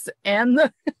fence and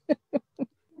the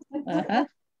Uh-huh.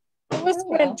 list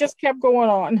just kept going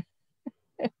on.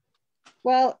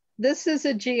 Well, this is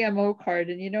a GMO card,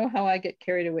 and you know how I get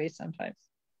carried away sometimes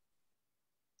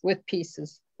with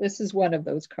pieces. This is one of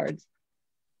those cards.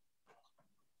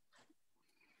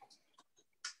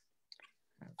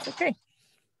 That's okay.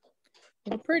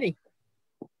 They're pretty.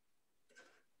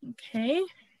 Okay.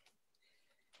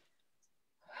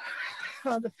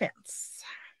 Oh, the fence.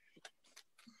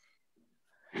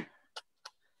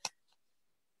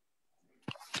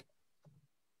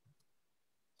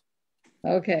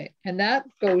 Okay, and that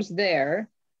goes there,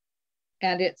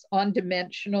 and it's on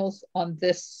dimensionals on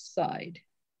this side.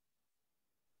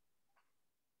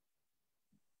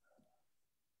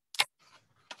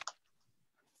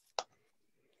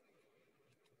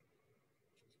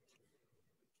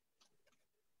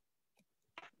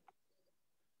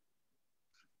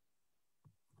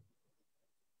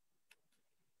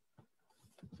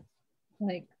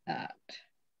 like that.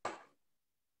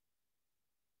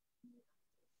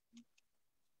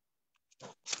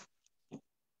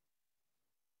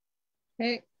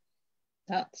 Okay,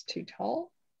 that's too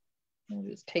tall. We'll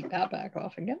just take that back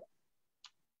off again.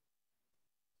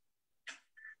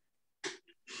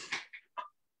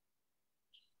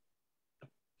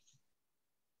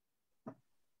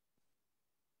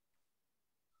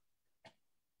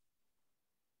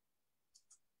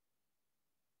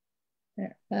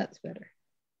 There, that's better.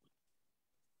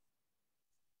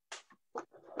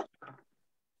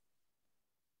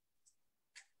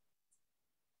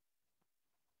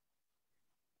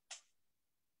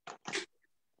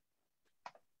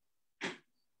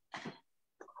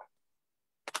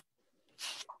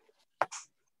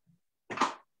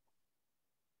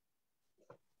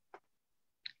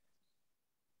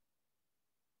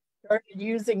 Started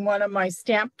using one of my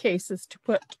stamp cases to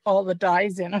put all the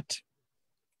dies in it.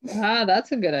 Ah,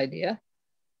 that's a good idea.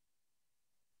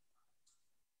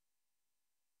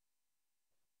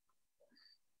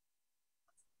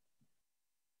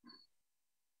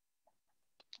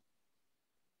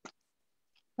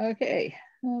 Okay,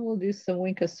 we'll do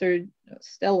some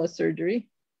Stella surgery.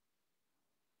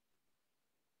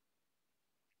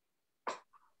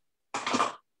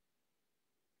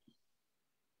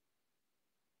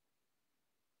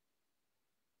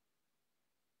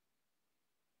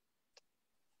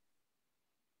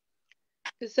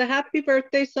 Is the happy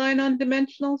birthday sign on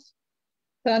dimensionals?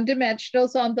 It's on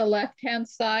dimensionals on the left-hand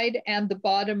side and the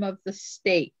bottom of the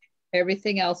stake.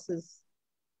 Everything else is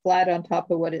flat on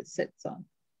top of what it sits on.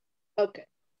 Okay.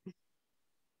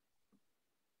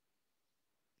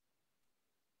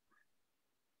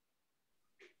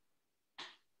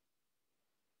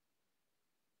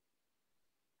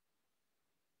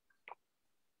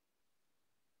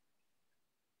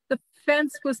 The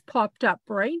fence was popped up,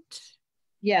 right?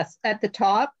 Yes, at the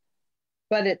top,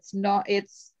 but it's not,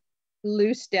 it's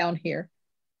loose down here.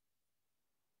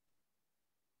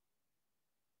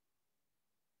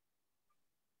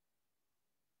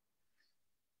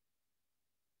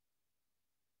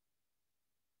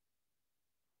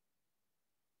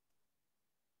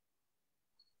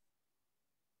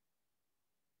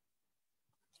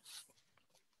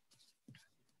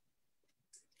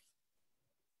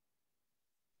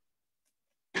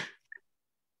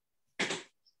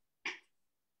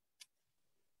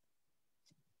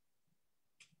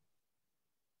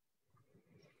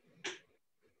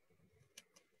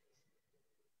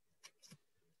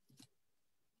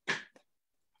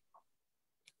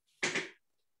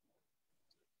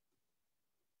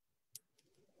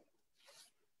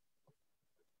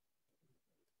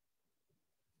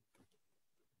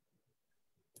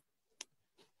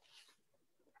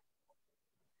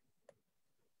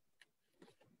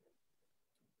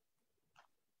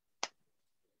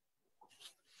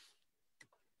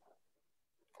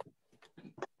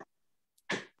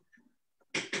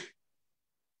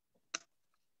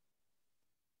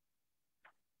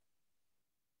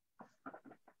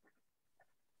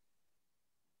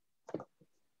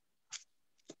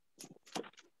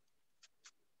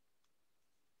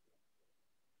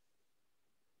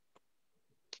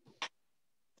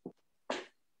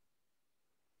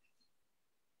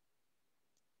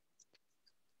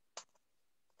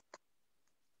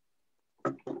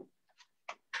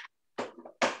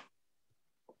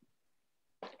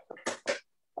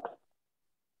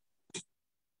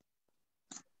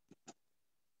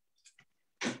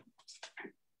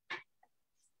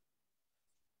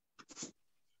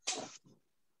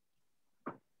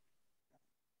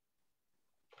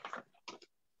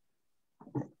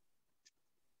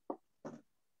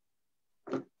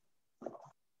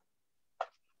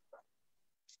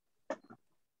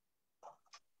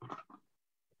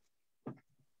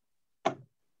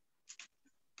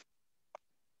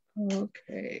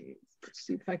 Okay, let's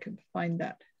see if I can find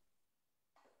that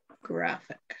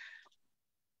graphic.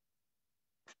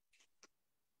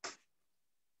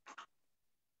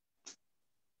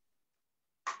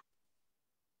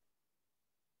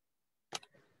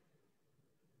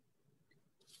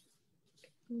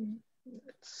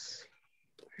 Let's see,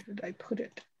 where did I put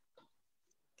it?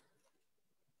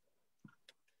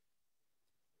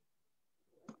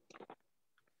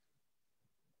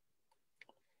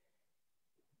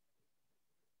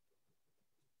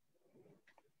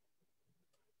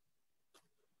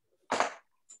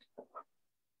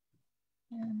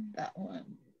 And that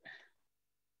one.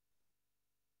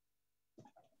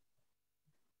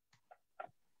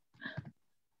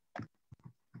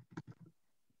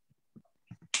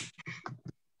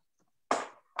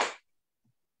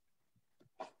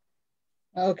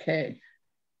 Okay.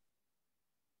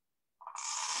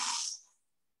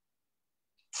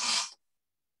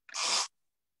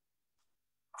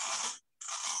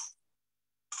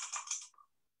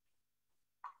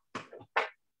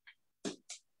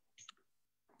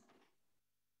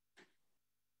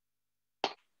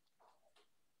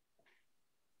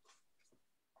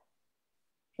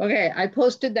 Okay, I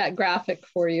posted that graphic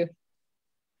for you.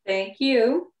 Thank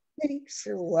you. Thanks.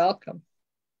 You're welcome.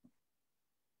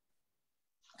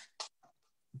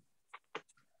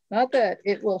 Not that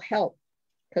it will help,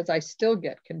 because I still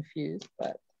get confused,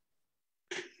 but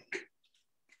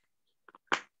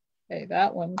okay,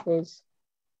 that one goes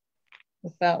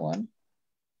with that one.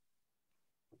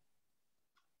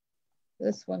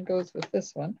 This one goes with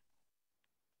this one.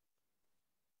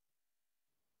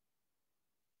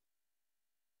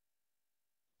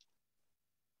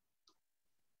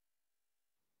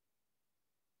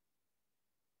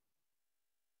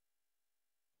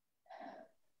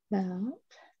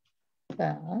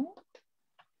 That,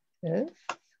 this.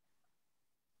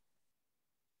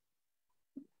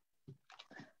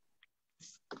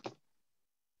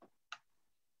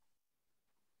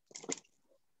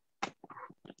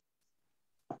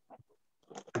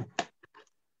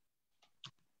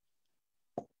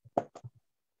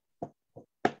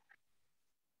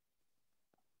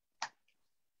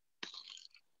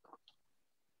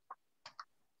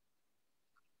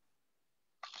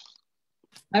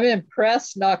 I'm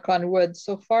impressed, knock on wood.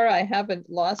 So far, I haven't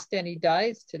lost any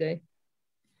dies today.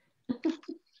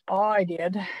 Oh, I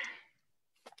did.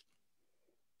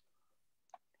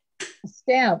 A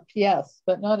stamp, yes,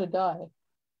 but not a die.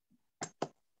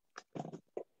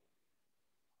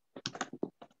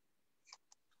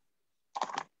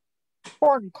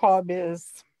 Corn cob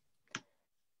is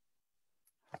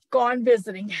gone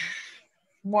visiting.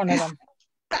 One of them.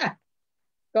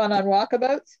 Gone on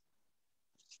walkabouts?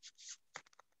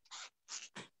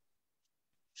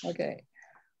 Okay.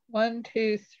 1,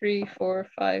 2, 3, 4,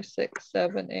 5, 6,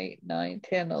 7, 8, 9,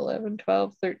 10, 11,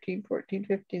 12, 13, 14,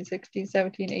 15, 16,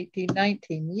 17, 18,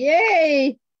 19.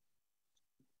 Yay!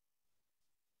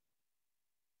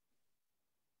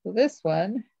 So this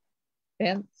one,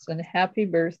 fence and happy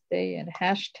birthday and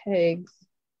hashtags,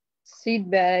 seed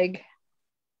bag.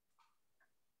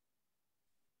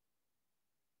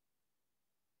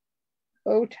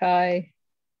 Bow tie,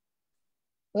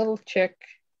 little chick,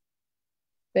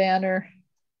 banner.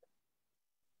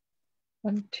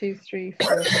 1, 2, 3,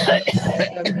 4, 5, 6,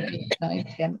 7, 8, 9,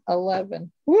 10,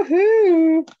 11.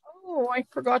 Woohoo! Oh, I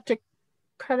forgot to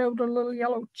cut out a little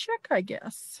yellow chick, I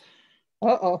guess.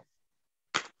 Uh-oh.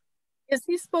 Is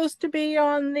he supposed to be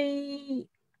on the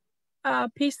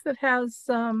piece that has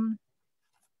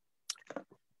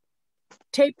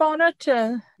tape on it?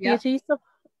 The Yep. adhesive?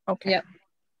 Okay. Yep.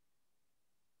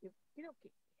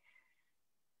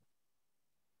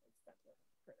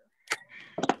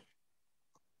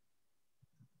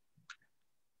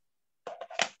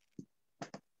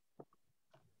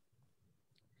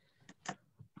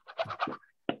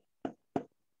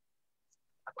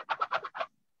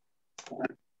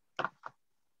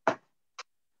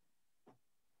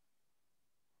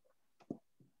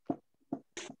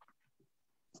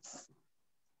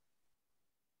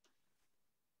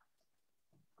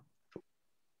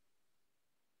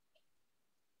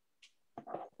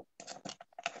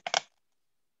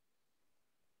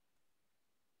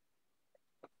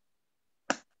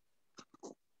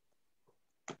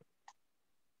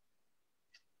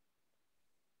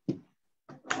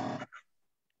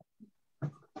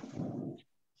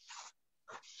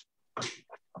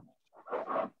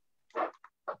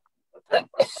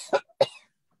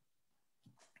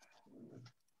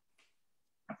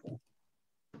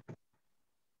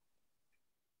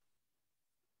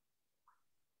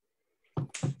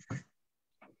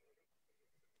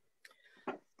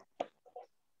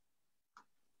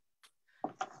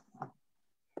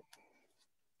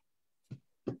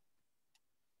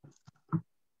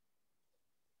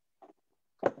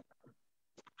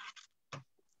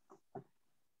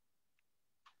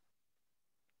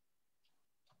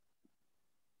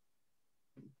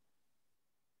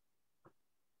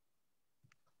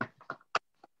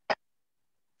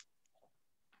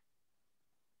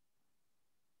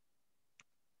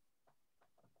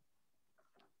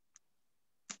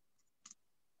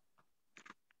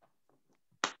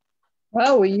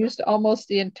 Well, we used almost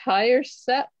the entire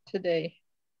set today.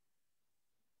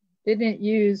 Didn't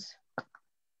use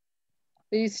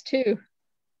these two.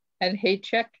 And hey,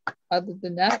 check. Other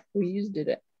than that, we used it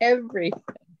at everything.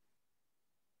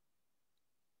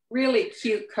 Really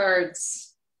cute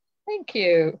cards. Thank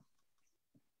you.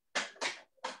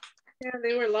 Yeah,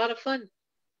 they were a lot of fun.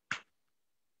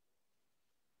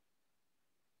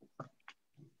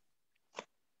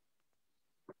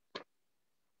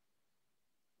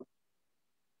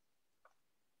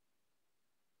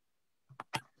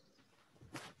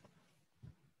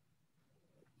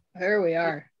 There we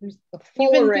are. There's the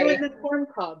full Even array. doing the corn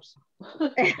cobs.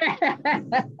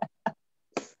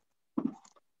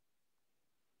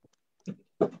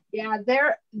 Yeah,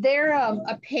 they're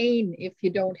a pain if you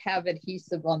don't have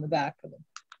adhesive on the back of them.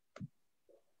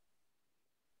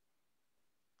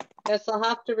 Yes, I'll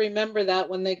have to remember that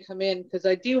when they come in because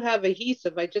I do have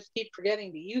adhesive. I just keep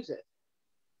forgetting to use it.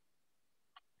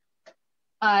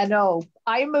 I know.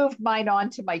 I moved mine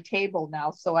onto my table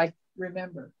now, so I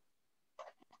remember.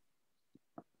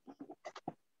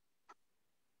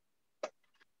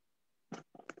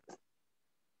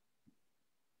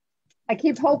 I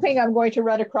keep hoping I'm going to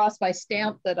run across my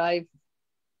stamp that I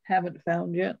haven't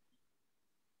found yet.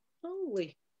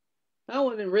 Holy, that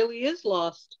one really is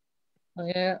lost. Oh,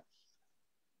 yeah.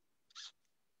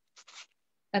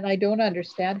 And I don't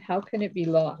understand, how can it be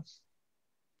lost?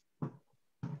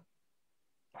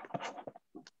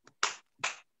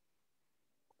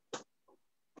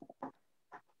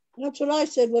 That's what I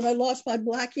said when I lost my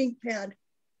black ink pad.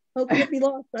 How could it be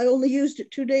lost? I only used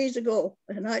it 2 days ago,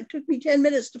 and it took me 10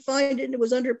 minutes to find it, and it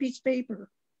was under a piece of paper.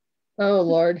 Oh,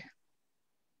 Lord.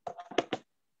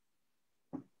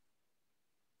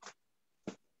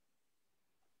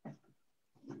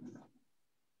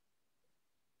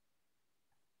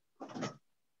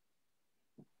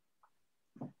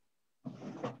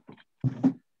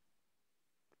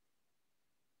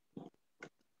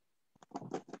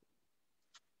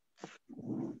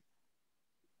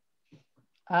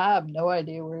 I have no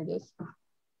idea where it is.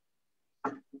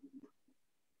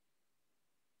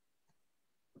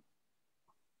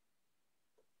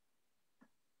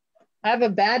 I have a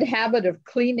bad habit of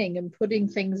cleaning and putting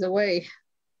things away.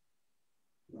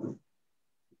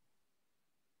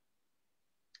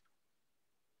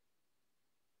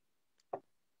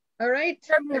 All right,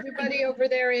 everybody over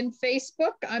there in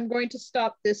Facebook, I'm going to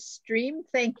stop this stream.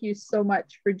 Thank you so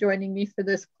much for joining me for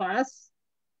this class.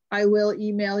 I will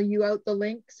email you out the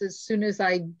links as soon as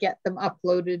I get them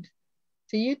uploaded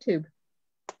to YouTube.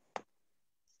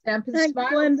 Stamp and Thanks,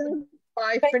 smile. Glenda.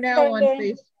 Bye for now on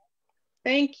Facebook.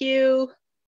 Thank you.